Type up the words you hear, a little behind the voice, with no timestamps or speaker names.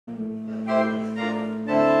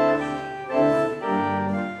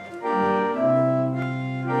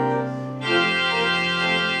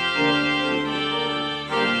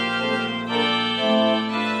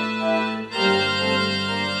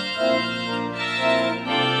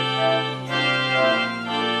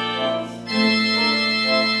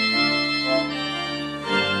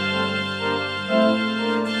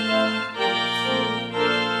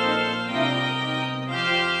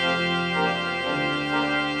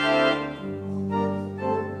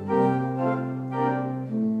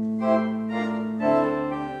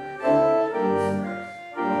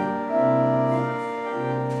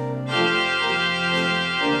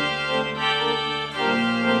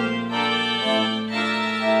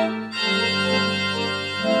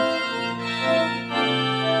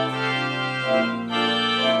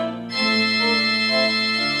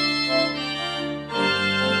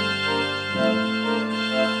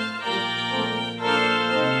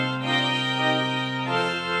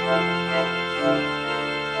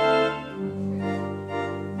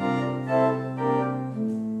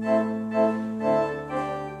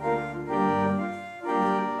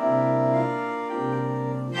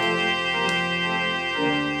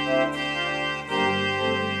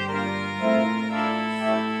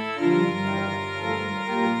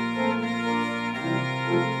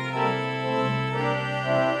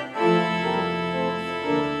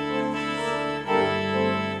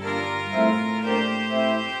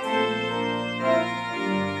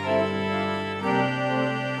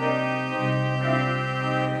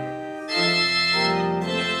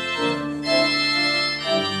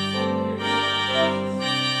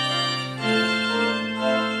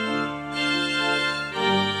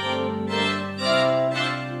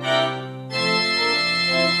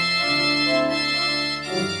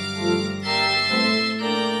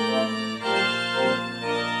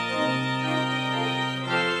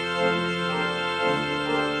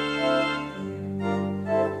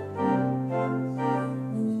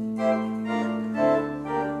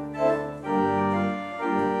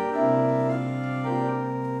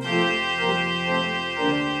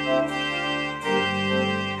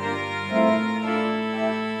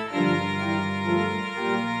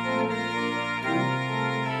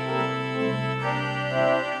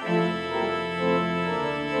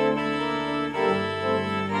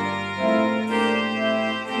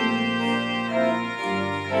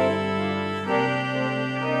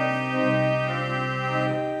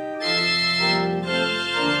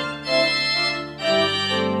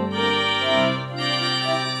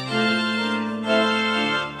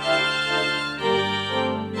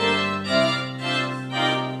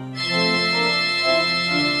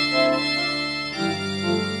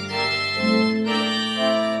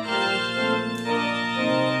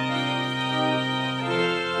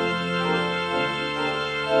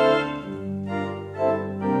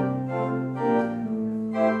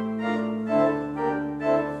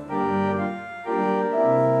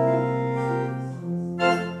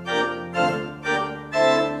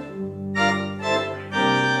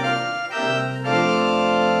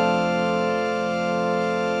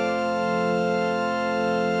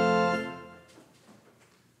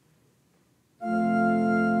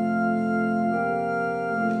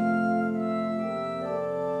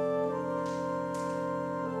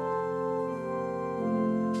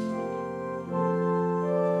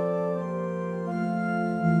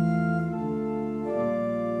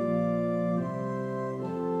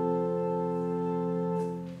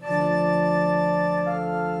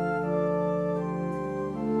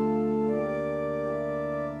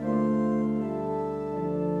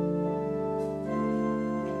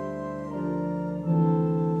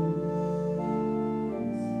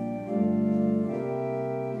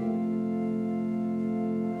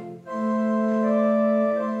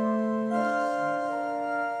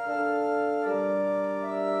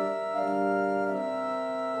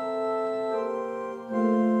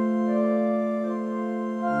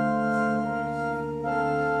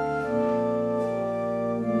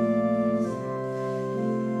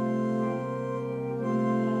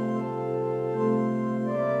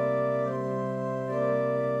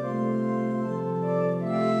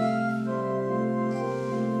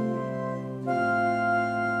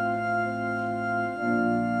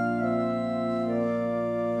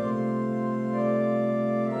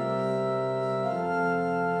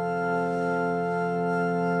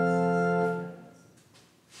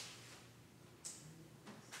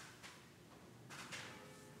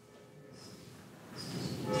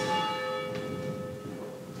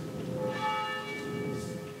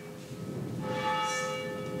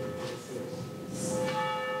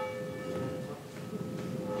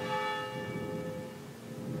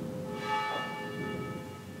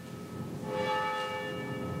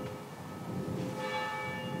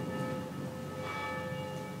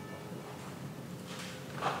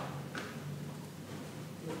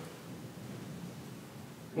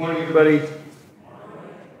Morning, everybody.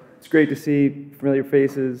 It's great to see familiar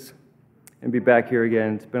faces and be back here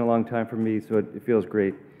again. It's been a long time for me, so it feels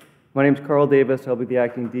great. My name's Carl Davis. I'll be the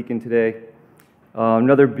acting deacon today.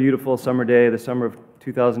 Another beautiful summer day. The summer of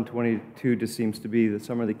 2022 just seems to be the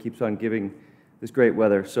summer that keeps on giving this great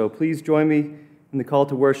weather. So please join me in the call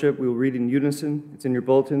to worship. We will read in unison. It's in your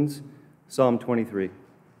bulletins, Psalm 23.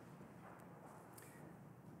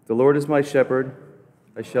 The Lord is my shepherd,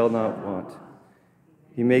 I shall not want.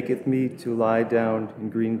 He maketh me to lie down in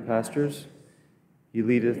green pastures. He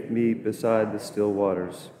leadeth me beside the still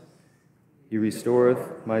waters. He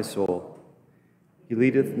restoreth my soul. He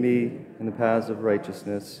leadeth me in the paths of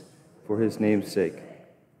righteousness for his name's sake.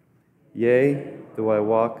 Yea, though I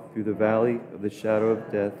walk through the valley of the shadow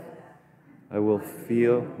of death, I will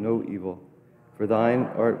fear no evil, for thine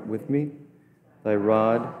art with me. Thy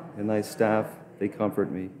rod and thy staff, they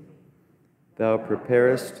comfort me. Thou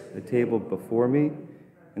preparest a table before me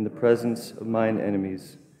in the presence of mine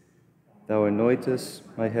enemies. Thou anointest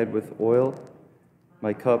my head with oil,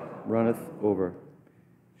 my cup runneth over.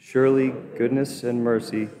 Surely goodness and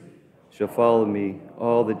mercy shall follow me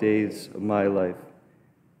all the days of my life,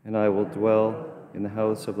 and I will dwell in the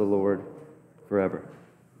house of the Lord forever.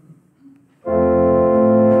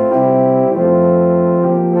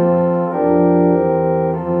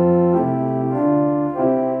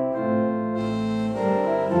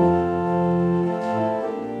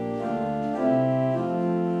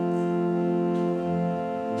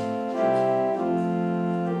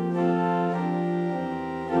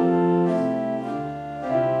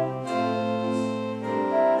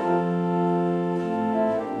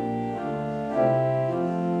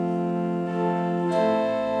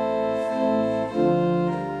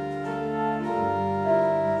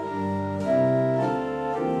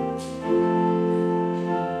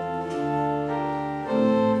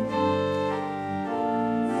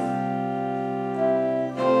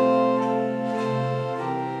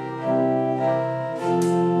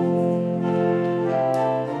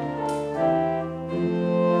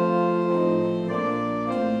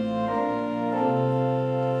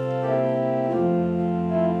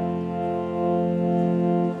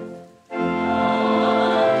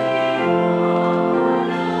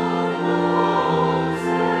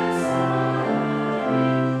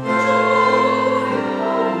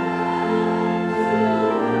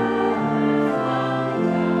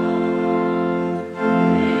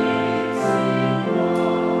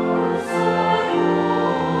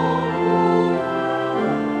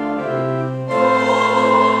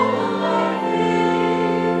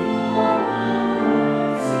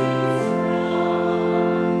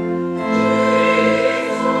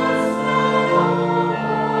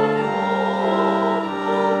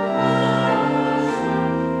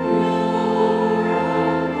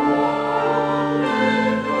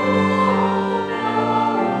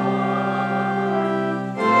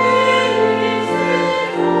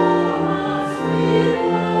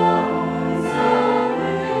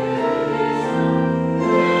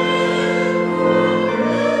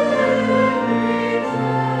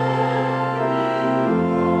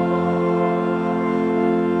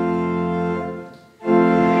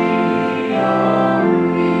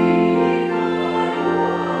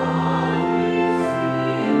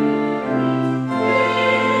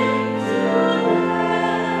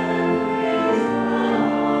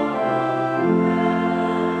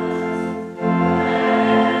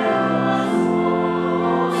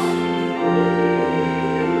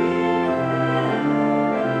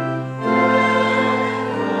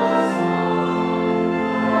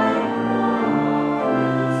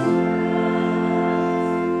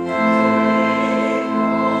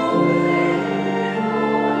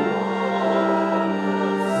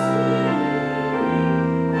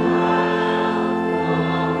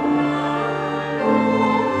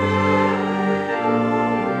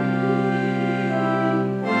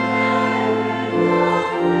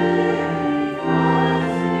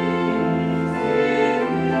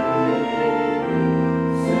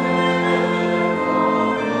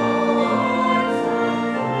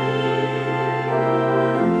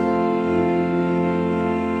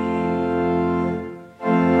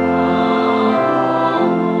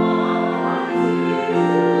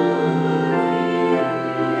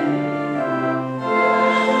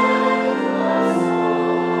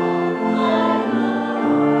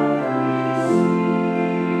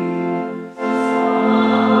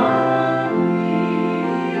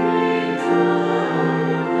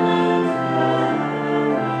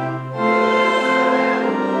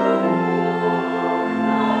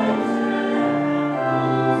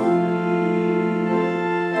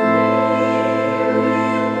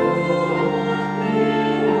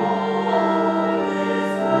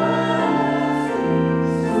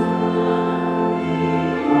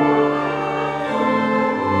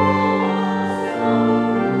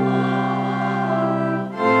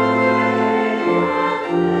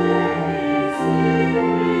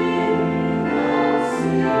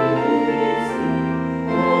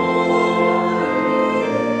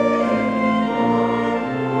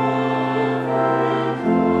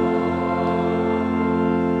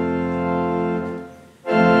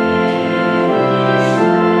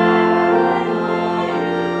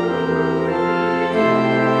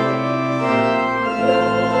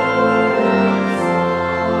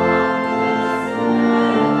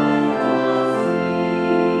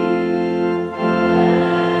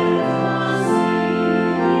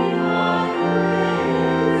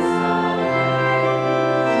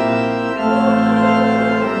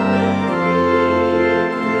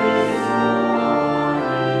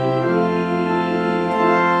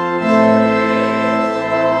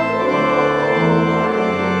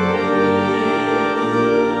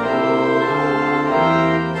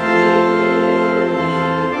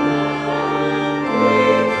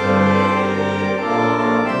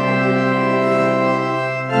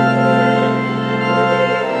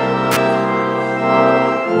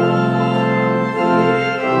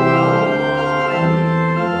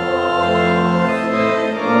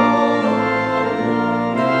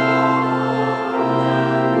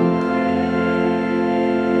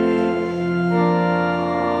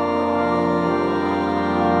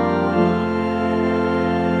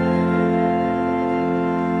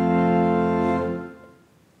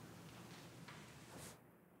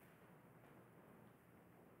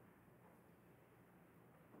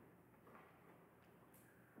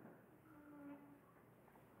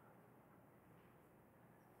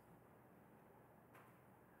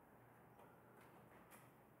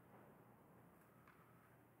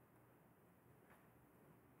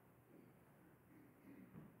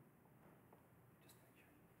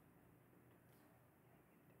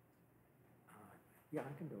 Yeah,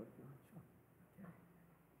 I can do it. Sure.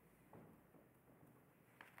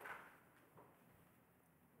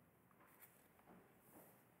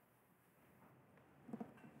 Okay.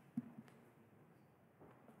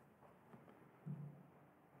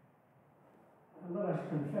 Let us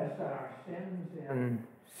confess our sins in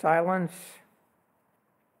silence.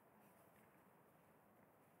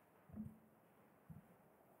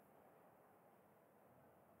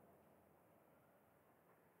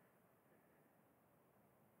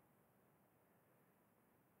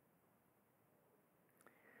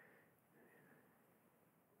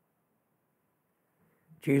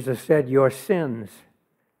 Jesus said, "Your sins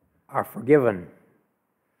are forgiven."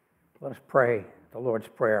 Let us pray the Lord's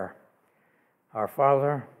Prayer. Our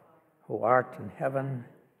Father, who art in heaven,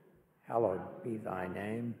 hallowed be thy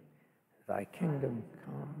name. Thy kingdom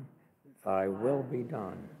come, thy will be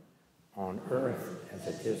done, on earth as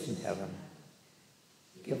it is in heaven.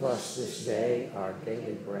 Give us this day our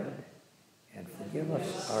daily bread, and forgive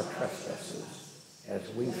us our trespasses,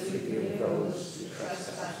 as we forgive those who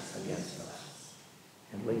trespass against us.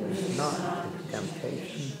 And lead us not into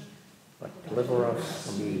temptation, but deliver us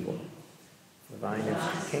from evil. For thine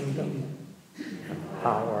is the kingdom, and the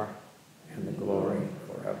power, and the glory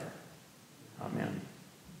forever. Amen.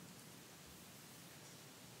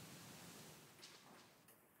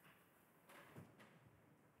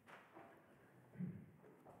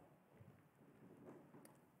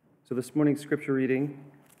 So this morning's scripture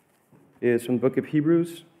reading is from the book of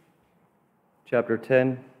Hebrews, chapter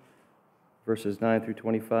 10, verses 9 through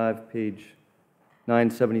 25, page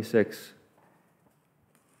 976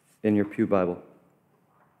 in your pew Bible.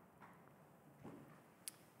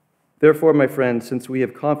 Therefore, my friends, since we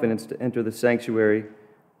have confidence to enter the sanctuary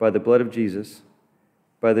by the blood of Jesus,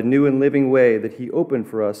 by the new and living way that he opened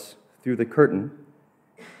for us through the curtain,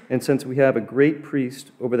 and since we have a great priest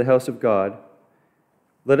over the house of God,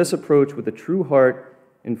 let us approach with a true heart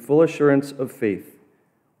in full assurance of faith,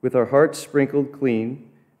 with our hearts sprinkled clean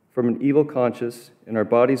from an evil conscience and our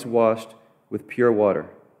bodies washed with pure water.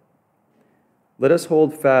 Let us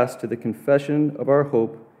hold fast to the confession of our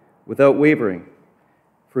hope without wavering,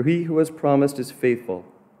 for he who has promised is faithful.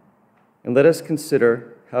 And let us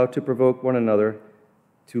consider how to provoke one another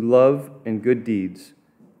to love and good deeds,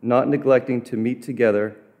 not neglecting to meet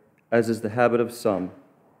together, as is the habit of some,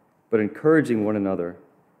 but encouraging one another,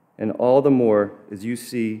 and all the more as you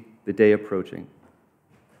see the day approaching.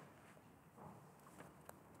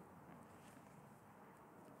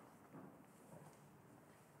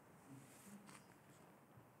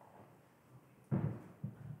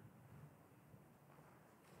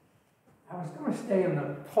 I was going to stay in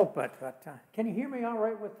the pulpit, but can you hear me all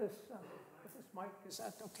right with this mic? Is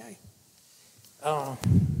that okay?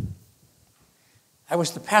 I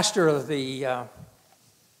was the pastor of the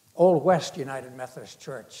Old West United Methodist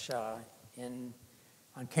Church on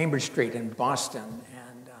Cambridge Street in Boston,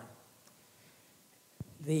 and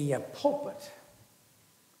the pulpit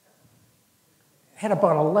had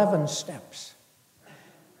about 11 steps.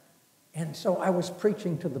 And so I was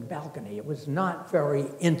preaching to the balcony. It was not very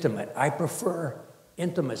intimate. I prefer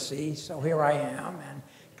intimacy, so here I am, and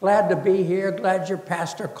glad to be here. Glad your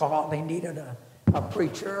pastor called. He needed a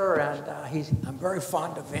preacher, and I'm very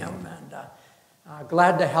fond of him, and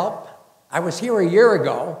glad to help. I was here a year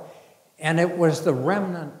ago, and it was the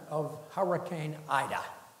remnant of Hurricane Ida.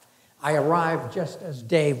 I arrived just as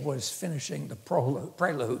Dave was finishing the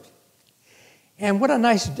prelude. And what a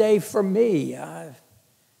nice day for me.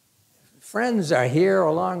 Friends are here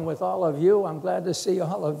along with all of you. I'm glad to see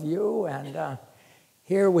all of you. And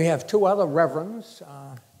here we have two other reverends,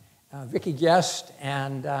 Vicki Guest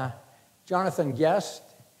and Jonathan Guest,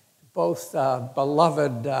 both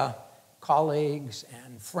beloved colleagues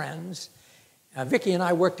and friends. Vicki and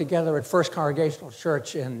I worked together at First Congregational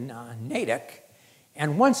Church in Natick,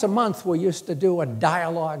 and once a month we used to do a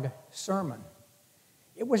dialogue sermon.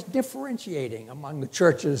 It was differentiating among the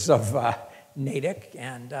churches of Natick,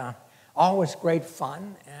 and always great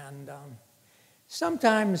fun. And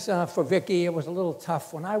sometimes for Vicki it was a little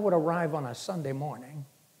tough when I would arrive on a Sunday morning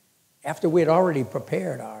after we had already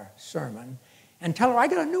prepared our sermon and tell her I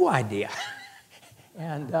got a new idea.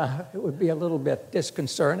 And it would be a little bit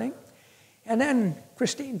disconcerting. And then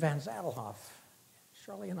Christine Van Zadelhoff.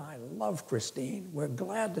 Shirley and I love Christine. We're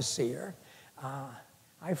glad to see her.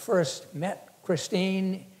 I first met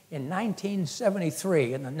Christine in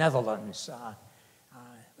 1973 in the Netherlands.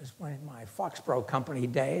 It was one of my Foxborough Company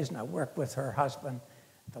days, and I worked with her husband,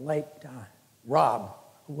 the late Rob,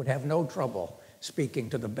 who would have no trouble speaking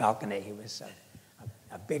to the balcony. He was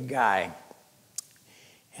a big guy.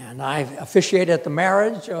 And I officiated at the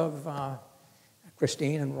marriage of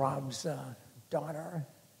Christine and Rob's daughter,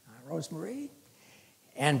 Rosemary,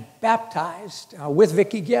 and baptized with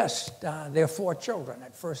Vicki Guest, their 4 children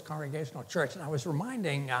at First Congregational Church. And I was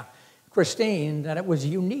reminding Christine that it was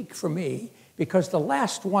unique for me because the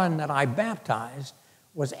last one that I baptized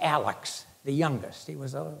was Alex, the youngest. He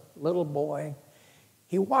was a little boy.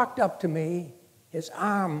 He walked up to me, his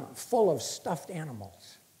arm full of stuffed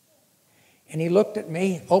animals. And he looked at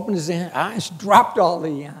me, opened his eyes, dropped all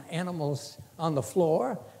the animals on the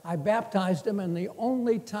floor. I baptized him, and the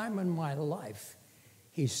only time in my life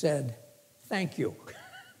he said, "Thank you."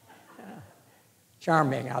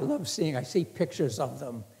 Charming. I see pictures of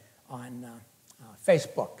them on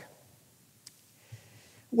Facebook.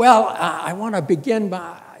 Well, I want to begin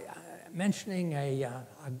by mentioning a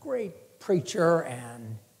great preacher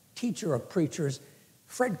and teacher of preachers,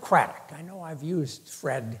 Fred Craddock. I know I've used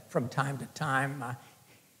Fred from time to time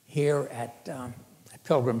here at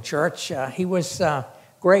Pilgrim Church. He was a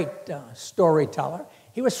great storyteller.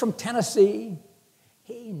 He was from Tennessee.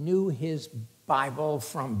 He knew his Bible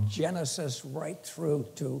from Genesis right through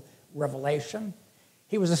to Revelation.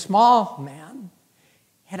 He was a small man,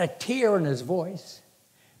 had a tear in his voice.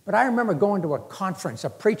 But I remember going to a conference, a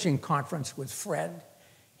preaching conference with Fred.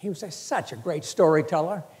 He was such a great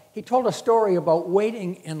storyteller. He told a story about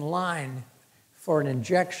waiting in line for an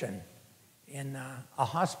injection in a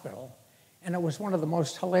hospital, and it was one of the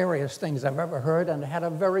most hilarious things I've ever heard, and it had a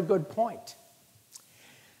very good point.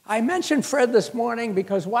 I mentioned Fred this morning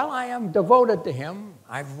because while I am devoted to him,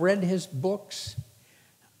 I've read his books,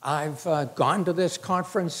 I've gone to this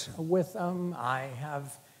conference with him, I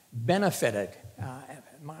have benefited.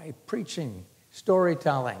 My preaching,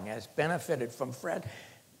 storytelling has benefited from Fred.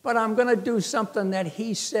 But I'm going to do something that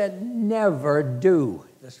he said never do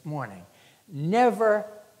this morning. Never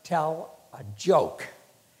tell a joke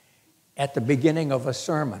at the beginning of a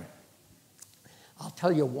sermon. I'll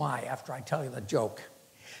tell you why after I tell you the joke.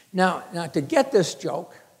 Now, to get this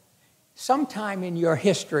joke, sometime in your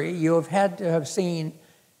history, you have had to have seen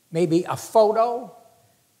maybe a photo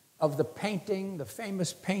of the painting, the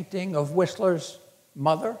famous painting of Whistler's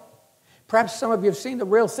mother. Perhaps some of you have seen the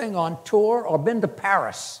real thing on tour or been to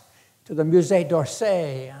Paris, to the Musée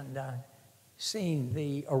d'Orsay, and seen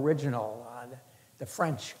the original. The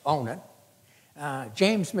French own it.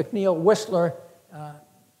 James McNeill Whistler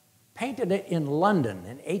painted it in London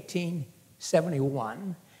in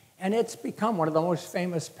 1871, and it's become one of the most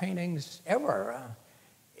famous paintings ever.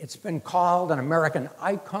 It's been called an American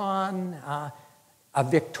icon, a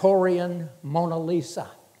Victorian Mona Lisa.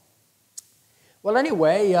 Well,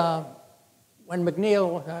 anyway, when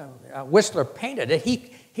McNeill Whistler painted it,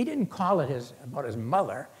 he didn't call it about his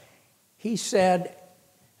mother. He said,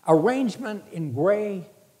 "Arrangement in gray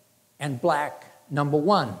and black, number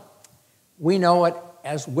 1. We know it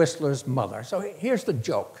as Whistler's mother." So here's the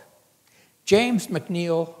joke. James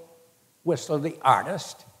McNeill Whistler, the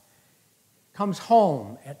artist, comes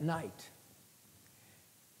home at night.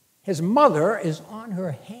 His mother is on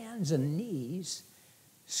her hands and knees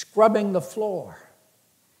scrubbing the floor.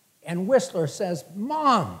 And Whistler says,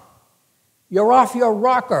 "Mom, you're off your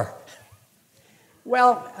rocker."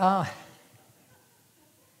 Well,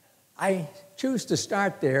 I choose to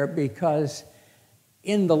start there because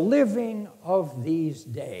in the living of these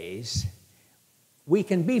days, we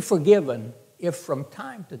can be forgiven if from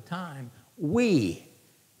time to time we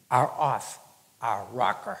are off our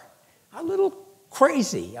rocker, a little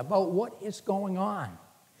crazy about what is going on.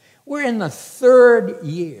 We're in the 3rd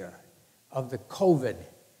year of the COVID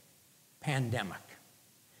pandemic.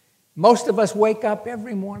 Most of us wake up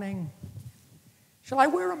every morning, shall I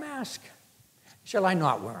wear a mask? Shall I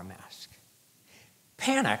not wear a mask?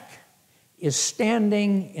 Panic is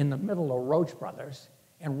standing in the middle of Roach Brothers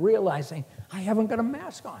and realizing, I haven't got a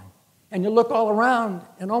mask on. And you look all around,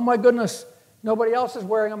 and oh my goodness, nobody else is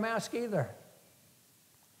wearing a mask either.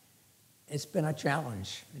 It's been a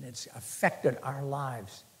challenge, and it's affected our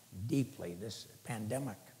lives deeply, this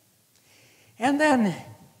pandemic. And then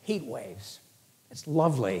heat waves. It's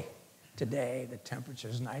lovely today, the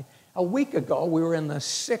temperature's nice. A week ago, we were in the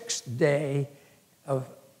 6th day of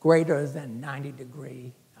greater than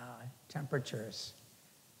 90-degree temperatures.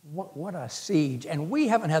 What a siege. And we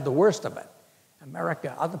haven't had the worst of it.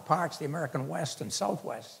 America, other parts, the American West and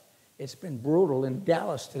Southwest, it's been brutal. In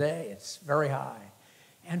Dallas today, it's very high.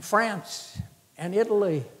 And France and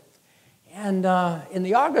Italy. And in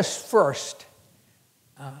the August 1st,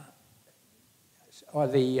 or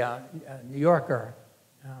the New Yorker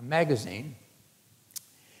magazine,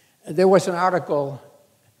 there was an article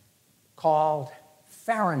called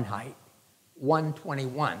Fahrenheit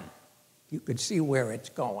 121. You could see where it's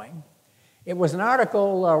going. It was an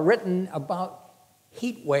article written about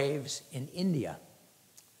heat waves in India.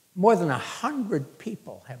 More than 100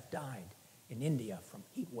 people have died in India from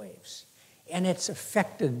heat waves. And it's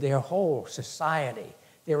affected their whole society,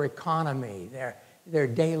 their economy, their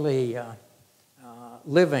daily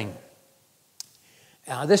living.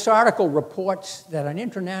 This article reports that an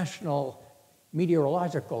international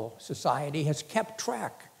meteorological society has kept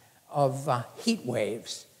track of heat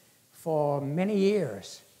waves for many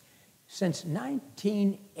years. Since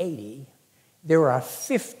 1980, there are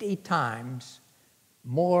 50 times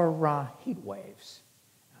more heat waves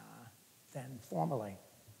than formerly.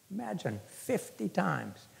 Imagine 50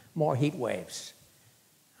 times more heat waves.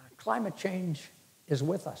 Climate change is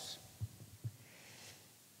with us.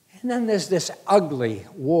 And then there's this ugly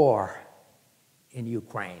war in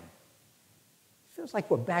Ukraine. It feels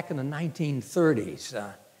like we're back in the 1930s.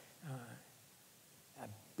 A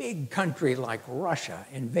big country like Russia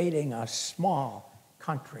invading a small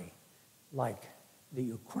country like the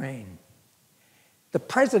Ukraine. The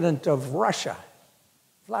president of Russia,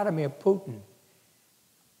 Vladimir Putin,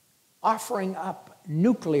 offering up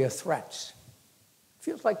nuclear threats.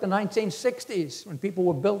 Feels like the 1960s when people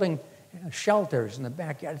were building shelters in the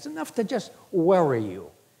backyard. It's enough to just worry you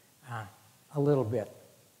a little bit.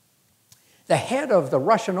 The head of the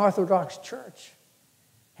Russian Orthodox Church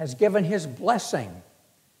has given his blessing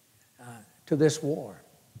to this war.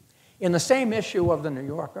 In the same issue of the New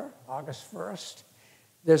Yorker, August 1st,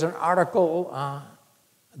 there's an article,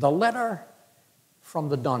 The Letter from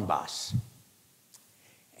the Donbass.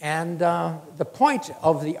 And the point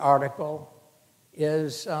of the article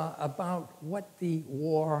is about what the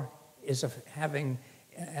war is having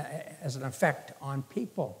as an effect on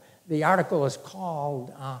people. The article is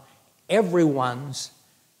called Everyone's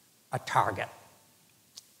a Target.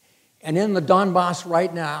 And in the Donbass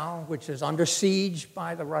right now, which is under siege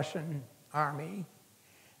by the Russian army,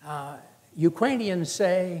 Ukrainians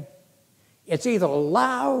say it's either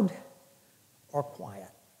loud or quiet.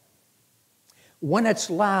 When it's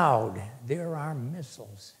loud, there are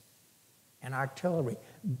missiles and artillery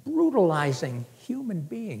brutalizing human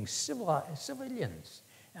beings, civilians,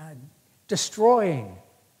 destroying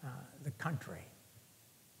the country.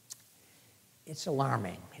 It's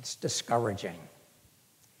alarming. It's discouraging.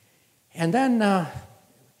 And then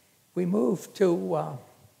we move to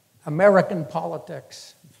American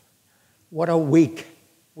politics. What a week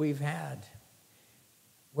we've had.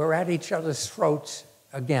 We're at each other's throats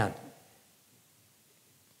again.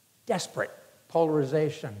 Desperate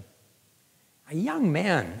polarization. A young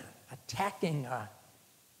man attacking an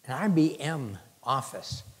IBM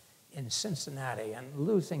office in Cincinnati and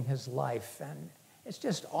losing his life. And it's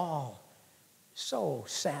just all so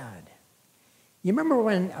sad. You remember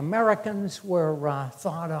when Americans were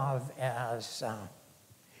thought of as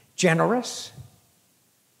generous,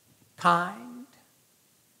 kind,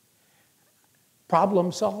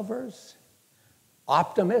 problem solvers,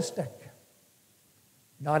 optimistic?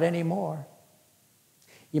 Not anymore.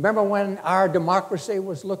 You remember when our democracy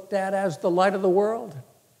was looked at as the light of the world?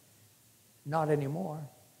 Not anymore.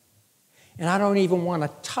 And I don't even want to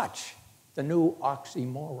touch the new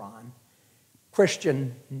oxymoron,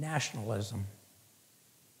 Christian nationalism.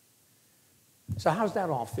 So how's that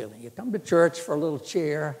all feeling? You come to church for a little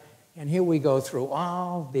cheer, and here we go through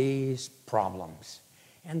all these problems.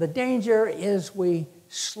 And the danger is we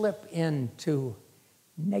slip into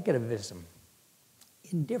negativism,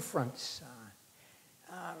 indifference,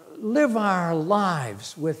 live our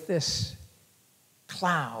lives with this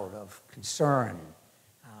cloud of concern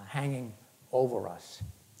hanging over us.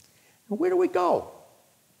 And where do we go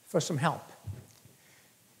for some help?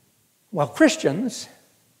 Well, Christians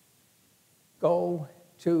go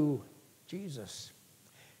to Jesus.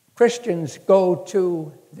 Christians go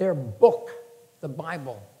to their book, the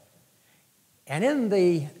Bible. And in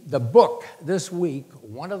the book this week,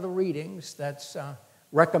 one of the readings that's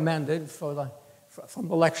recommended from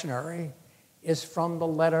the lectionary is from the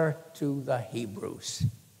letter to the Hebrews.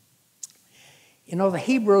 You know, the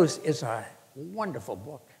Hebrews is a wonderful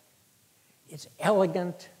book. It's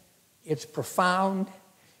elegant, it's profound,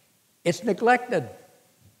 it's neglected.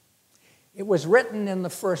 It was written in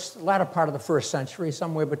the latter part of the first century,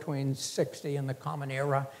 somewhere between 60 in the Common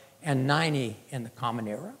Era and 90 in the Common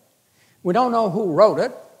Era. We don't know who wrote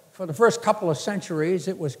it. For the first couple of centuries,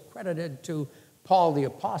 it was credited to Paul the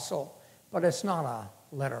Apostle, but it's not a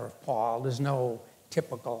letter of Paul. There's no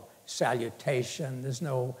typical salutation. There's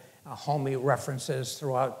no homey references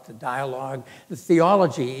throughout the dialogue. The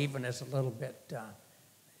theology even is a little bit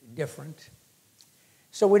different.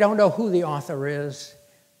 So we don't know who the author is,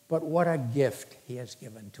 but what a gift he has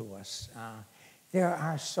given to us. There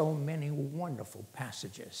are so many wonderful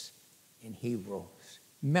passages in Hebrews.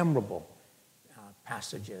 Memorable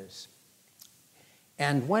passages.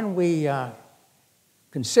 And when we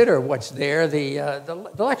consider what's there, the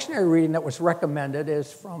lectionary reading that was recommended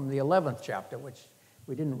is from the 11th chapter, which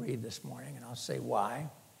we didn't read this morning, and I'll say why.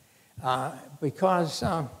 Because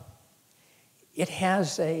it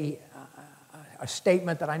has a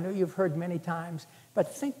statement that I know you've heard many times,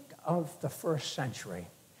 but think of the first century.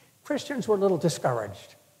 Christians were a little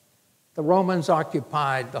discouraged. The Romans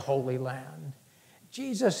occupied the Holy Land.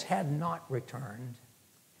 Jesus had not returned.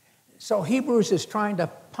 So Hebrews is trying to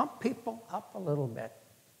pump people up a little bit,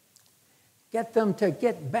 get them to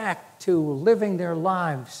get back to living their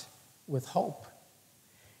lives with hope.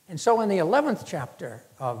 And so in the 11th chapter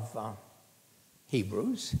of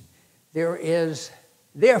Hebrews, there is,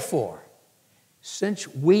 therefore, since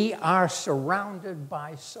we are surrounded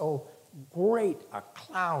by so great a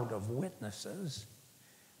cloud of witnesses,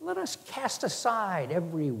 let us cast aside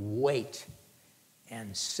every weight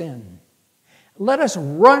and sin. Let us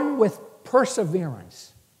run with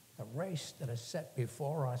perseverance the race that is set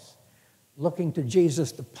before us, looking to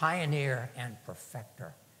Jesus, the pioneer and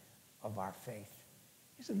perfecter of our faith.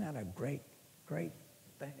 Isn't that a great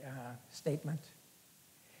statement?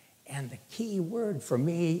 And the key word for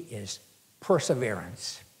me is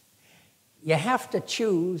perseverance. You have to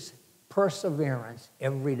choose perseverance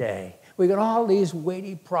every day. We got all these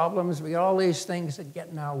weighty problems, we got all these things that get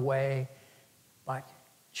in our way, but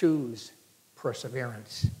choose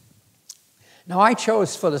perseverance. Now, I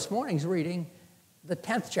chose for this morning's reading the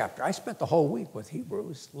 10th chapter. I spent the whole week with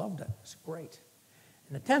Hebrews, loved it, it's great.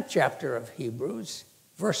 In the 10th chapter of Hebrews,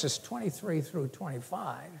 verses 23 through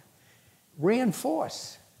 25,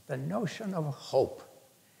 reinforce the notion of hope.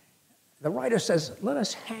 The writer says, let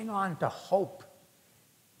us hang on to hope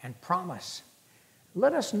and promise.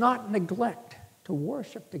 Let us not neglect to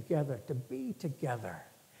worship together, to be together.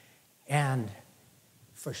 And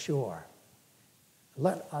for sure,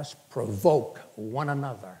 let us provoke one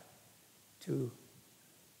another to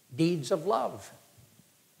deeds of love,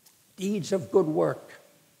 deeds of good work.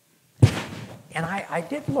 And I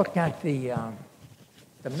did look at the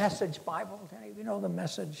Message Bible. Any of you know the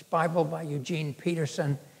Message Bible by Eugene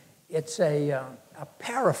Peterson? It's a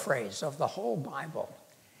paraphrase of the whole Bible.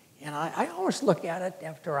 And I always look at it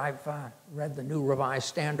after I've read the New Revised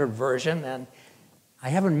Standard Version, and I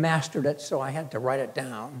haven't mastered it, so I had to write it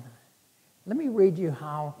down. Let me read you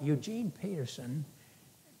how Eugene Peterson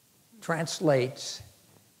translates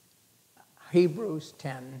Hebrews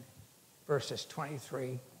 10, verses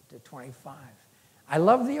 23 to 25. I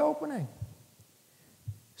love the opening.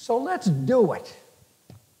 So let's do it.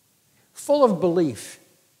 Full of belief,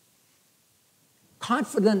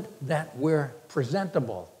 confident that we're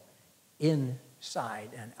presentable inside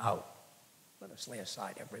and out. Let us lay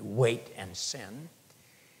aside every weight and sin.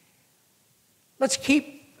 Let's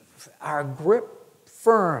keep our grip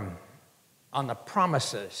firm on the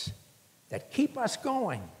promises that keep us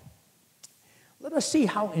going. Let us see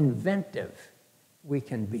how inventive we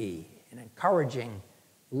can be in encouraging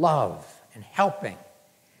love and helping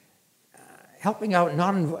out,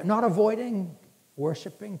 not avoiding,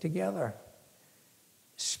 worshiping together,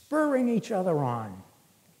 spurring each other on.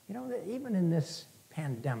 You know, even in this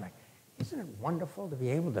pandemic, isn't it wonderful to be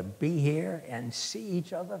able to be here and see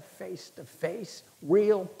each other face to face,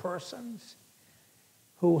 real persons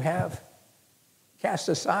who have cast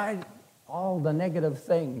aside all the negative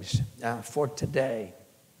things for today?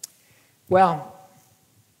 Well,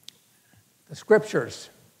 the scriptures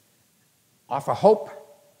offer hope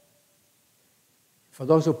for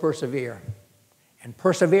those who persevere. And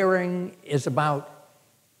persevering is about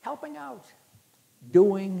helping out,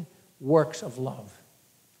 doing works of love.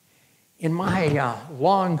 In my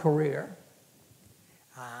long career,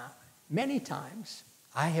 many times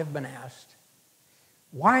I have been asked,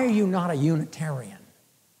 why are you not a Unitarian?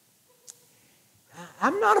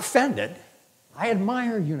 I'm not offended. I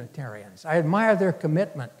admire Unitarians. I admire their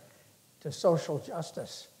commitment to social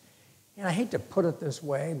justice. And I hate to put it this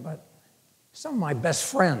way, but some of my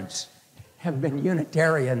best friends have been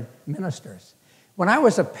Unitarian ministers. When I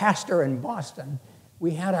was a pastor in Boston,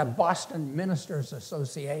 we had a Boston Ministers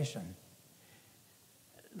Association.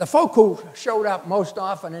 The folk who showed up most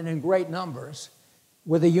often and in great numbers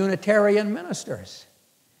were the Unitarian ministers.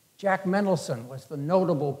 Jack Mendelson was the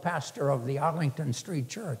notable pastor of the Arlington Street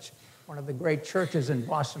Church, one of the great churches in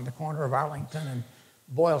Boston, the corner of Arlington and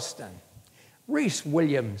Boylston. Reese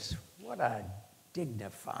Williams, what a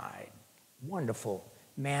dignified, wonderful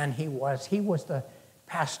man he was. He was the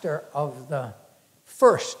pastor of the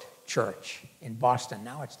First Church in Boston.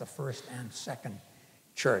 Now it's the First and Second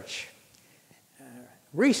Church.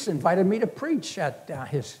 Reese invited me to preach at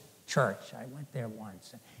his church. I went there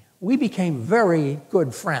once. We became very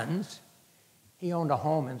good friends. He owned a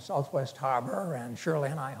home in Southwest Harbor, and Shirley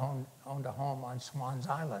and I owned a home on Swans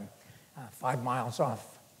Island, 5 miles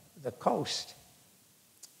off the coast.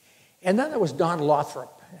 And then there was Don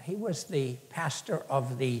Lothrop. He was the pastor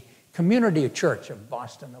of the Community Church of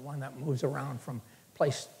Boston, the one that moves around from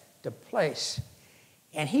place to place.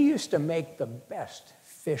 And he used to make the best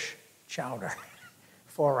fish chowder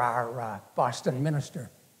for our Boston minister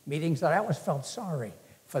meetings that I always felt sorry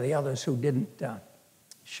for the others who didn't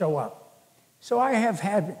show up. So I have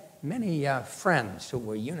had many friends who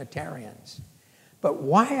were Unitarians. But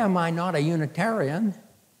why am I not a Unitarian?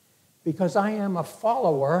 Because I am a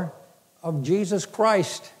follower of Jesus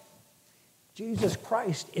Christ. Jesus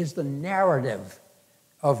Christ is the narrative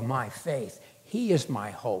of my faith. He is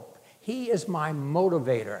my hope. He is my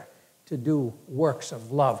motivator to do works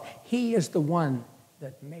of love. He is the one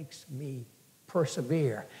that makes me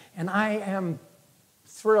persevere. And I am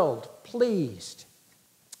thrilled, pleased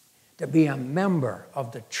to be a member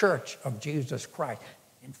of the Church of Jesus Christ.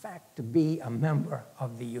 In fact, to be a member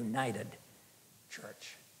of the United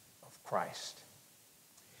Church of Christ.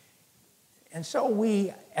 And so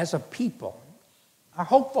we, as a people, are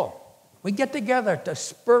hopeful. We get together to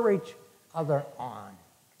spur each other on.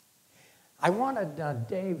 I wanted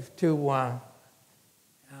Dave to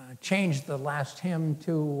change the last hymn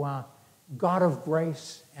to God of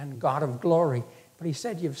Grace and God of Glory, but he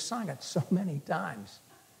said you've sung it so many times.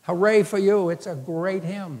 Hooray for you, it's a great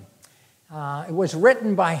hymn. It was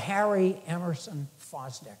written by Harry Emerson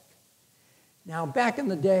Fosdick. Now, back in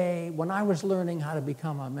the day, when I was learning how to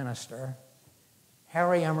become a minister,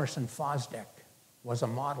 Harry Emerson Fosdick was a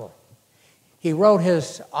model. He wrote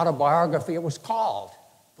his autobiography. It was called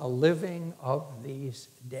The Living of These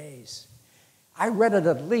Days. I read it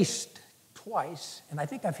at least twice, and I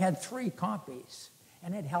think I've had 3 copies,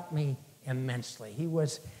 and it helped me immensely. He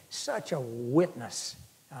was such a witness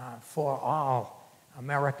for all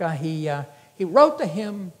America. He wrote the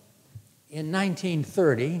hymn in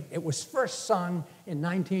 1930. It was first sung in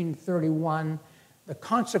 1931, the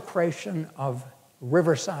consecration of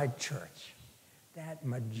Riverside Church, that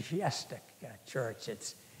majestic church.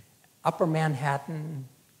 It's Upper Manhattan,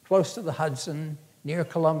 close to the Hudson, near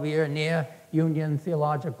Columbia, near Union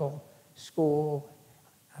Theological School.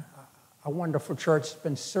 A wonderful church. It's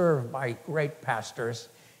been served by great pastors.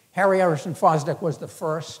 Harry Emerson Fosdick was the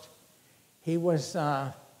first. He was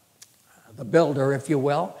the builder, if you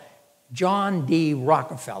will. John D.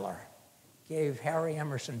 Rockefeller gave Harry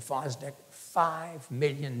Emerson Fosdick $5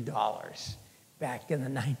 million back in the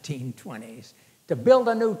 1920s to build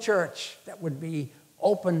a new church that would be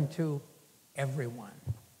open to everyone.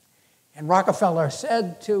 And Rockefeller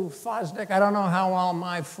said to Fosdick, I don't know how all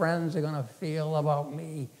my friends are going to feel about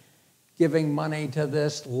me giving money to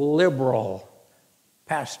this liberal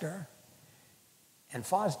pastor. And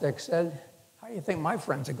Fosdick said, how do you think my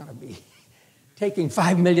friends are going to be taking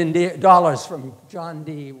 $5 million from John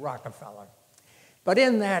D. Rockefeller? But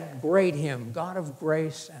in that great hymn, God of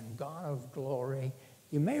Grace and God of Glory,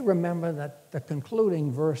 you may remember that the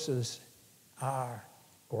concluding verses are,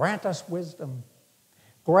 grant us wisdom,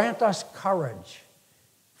 grant us courage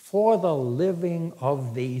for the living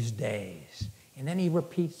of these days. And then he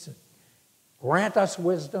repeats it. Grant us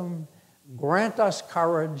wisdom, grant us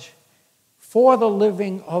courage for the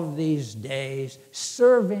living of these days,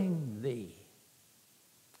 serving thee.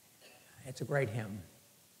 It's a great hymn.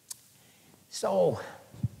 So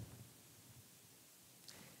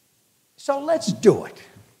let's do it.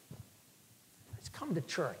 Let's come to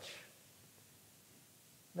church.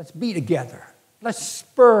 Let's be together. Let's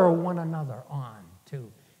spur one another on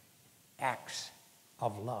to acts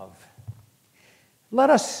of love. Let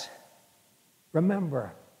us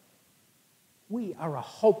remember, we are a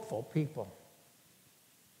hopeful people.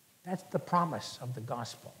 That's the promise of the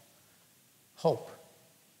gospel. Hope.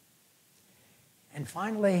 And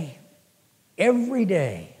finally, every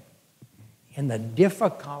day in the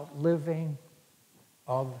difficult living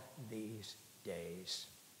of these days,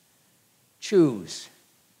 choose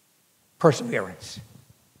perseverance.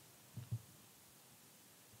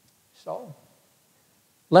 So,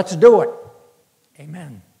 let's do it.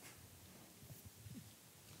 Amen.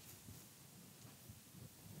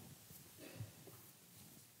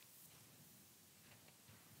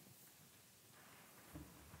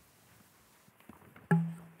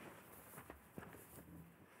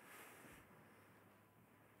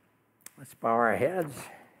 Let's bow our heads.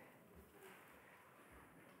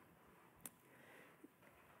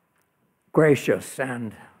 Gracious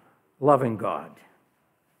and loving God,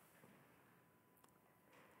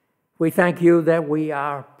 we thank you that we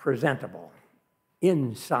are presentable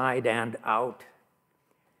inside and out,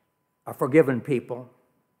 a forgiven people.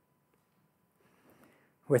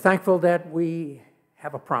 We're thankful that we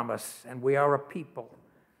have a promise and we are a people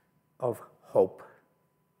of hope.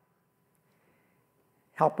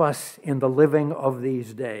 Help us in the living of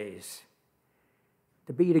these days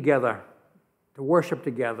to be together, to worship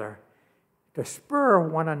together, to spur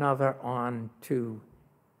one another on to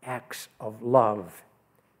acts of love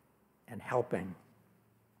and helping.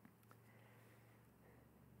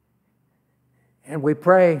 And we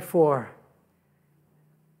pray for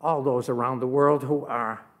all those around the world who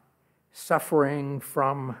are suffering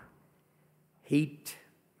from heat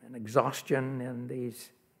and exhaustion in these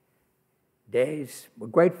days. We're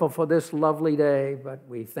grateful for this lovely day, but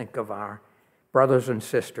we think of our brothers and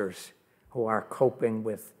sisters who are coping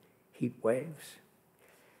with heat waves.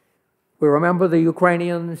 We remember the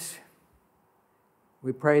Ukrainians.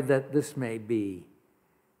 We pray that this may be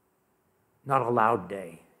not a loud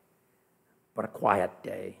day, but a quiet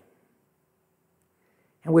day.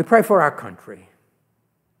 And we pray for our country.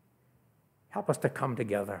 Help us to come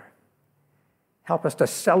together. Help us to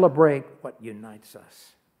celebrate what unites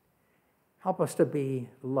us. Help us to be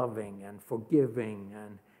loving and forgiving,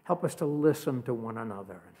 and help us to listen to one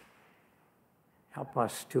another. Help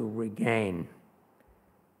us to regain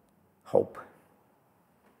hope.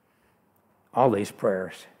 All these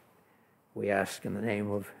prayers we ask in the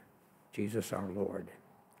name of Jesus our Lord.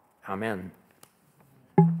 Amen.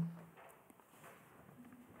 And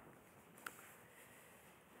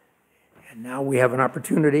now we have an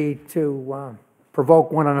opportunity to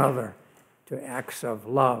provoke one another to acts of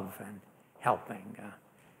love and helping.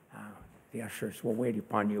 The ushers will wait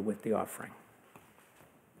upon you with the offering.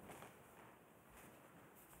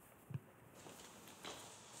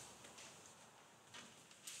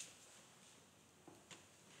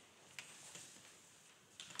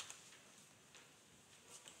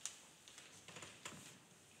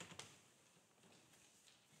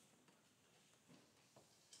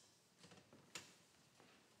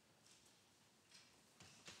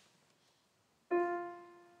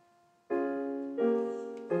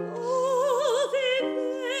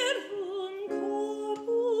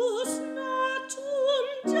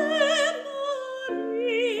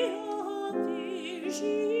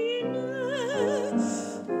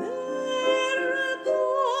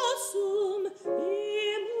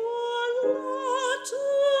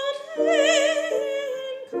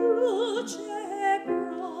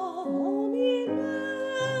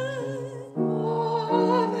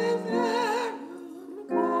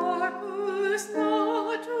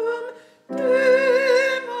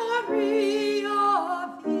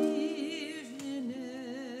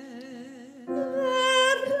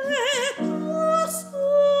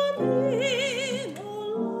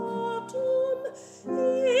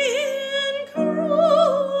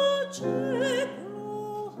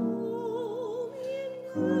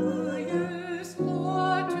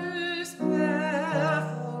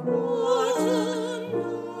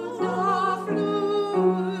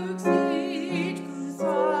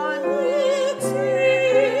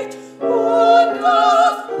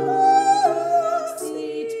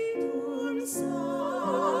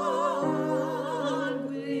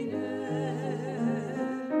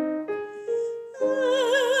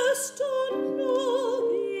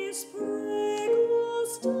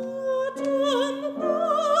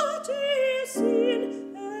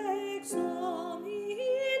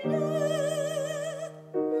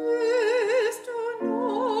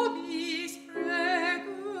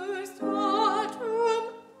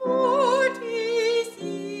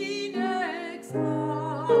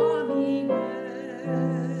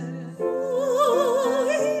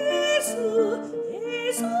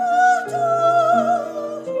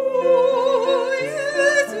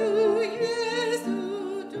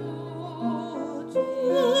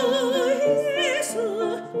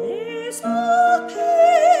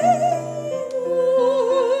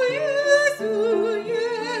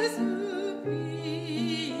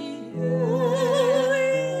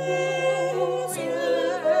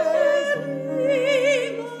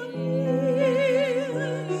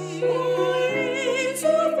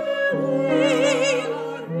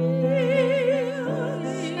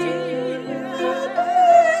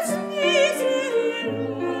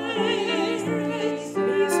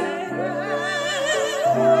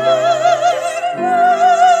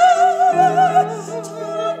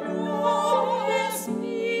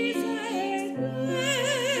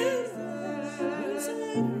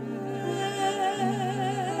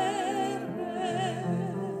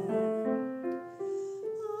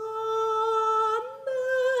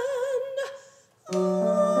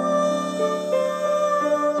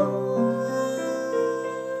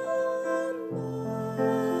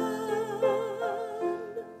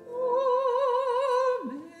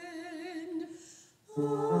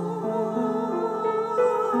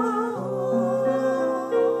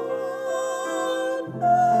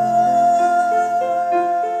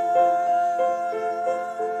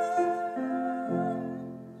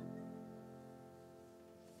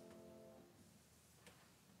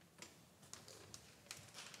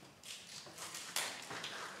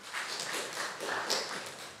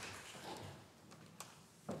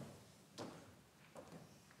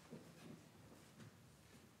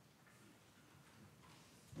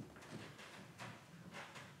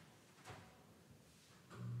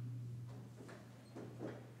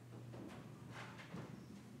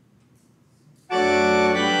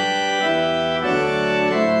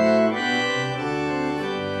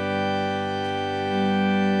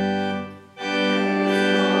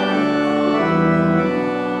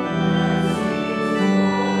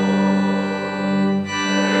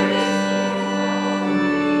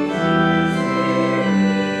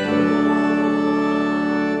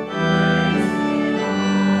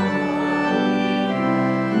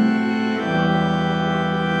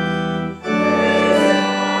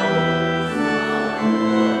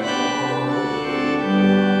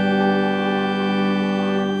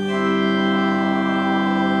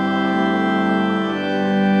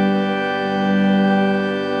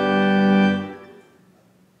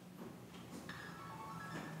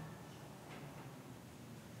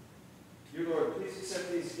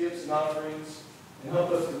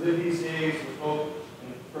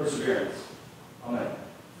 perseverance. Amen.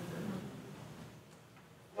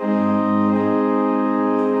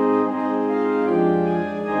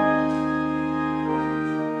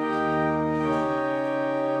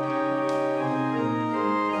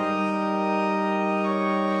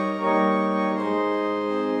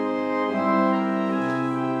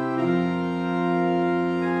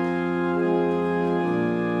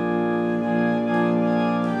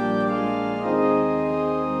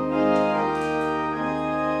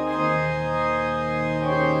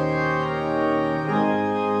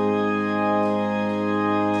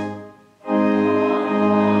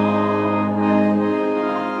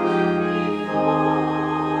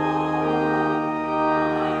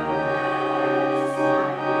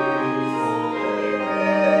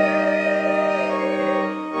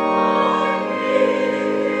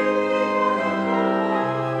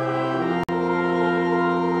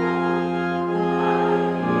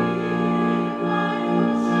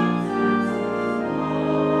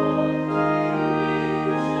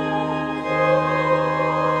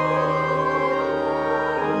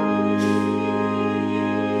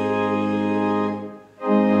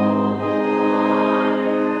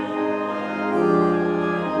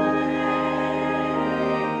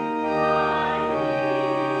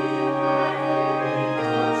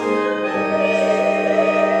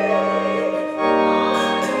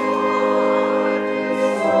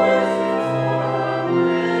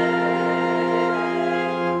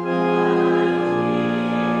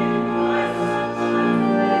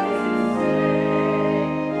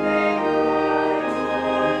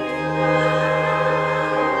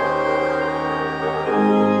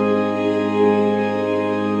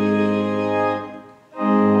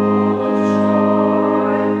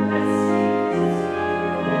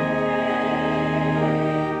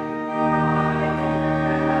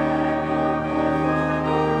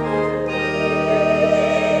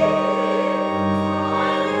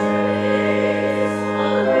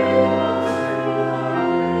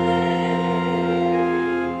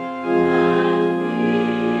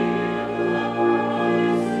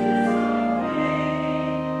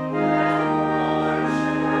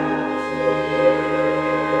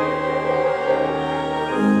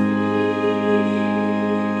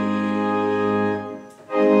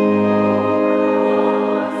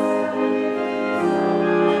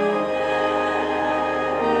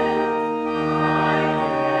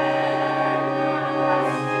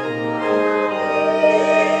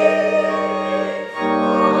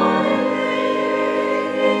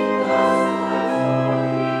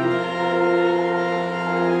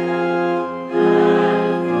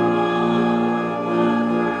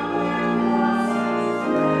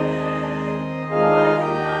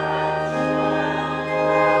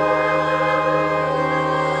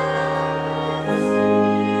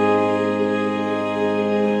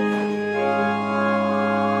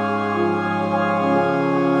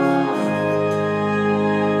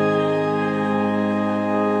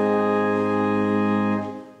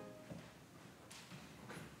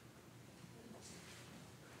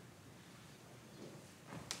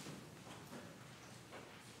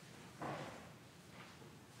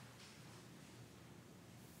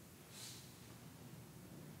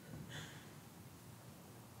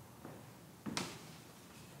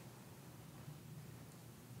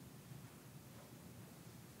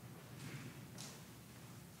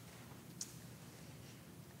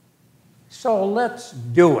 So let's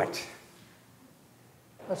do it.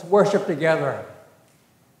 Let's worship together.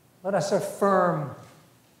 Let us affirm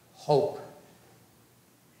hope.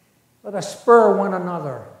 Let us spur one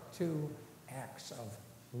another to acts of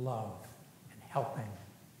love and helping.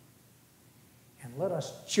 And let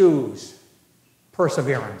us choose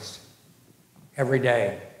perseverance every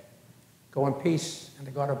day. Go in peace, and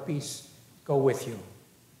the God of peace go with you.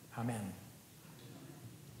 Amen.